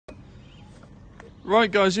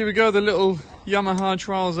Right guys, here we go, the little Yamaha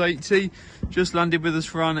Ty50 just landed with us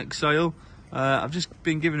for our next sale. I've just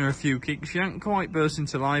been giving her a few kicks. She ain't quite burst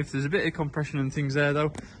into life. There's a bit of compression and things there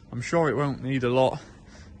though. I'm sure it won't need a lot.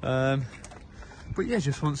 But yeah,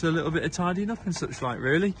 just wants a little bit of tidying up and such like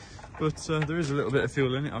really. But there is a little bit of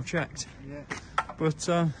fuel in it, I've checked. Yeah. But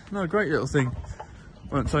no, great little thing.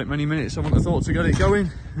 Won't take many minutes, I wouldn't have thought, to get it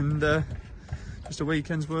going. And just a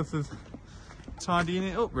weekend's worth of tidying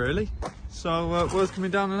it up really. So worth coming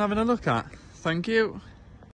down and having a look at. Thank you.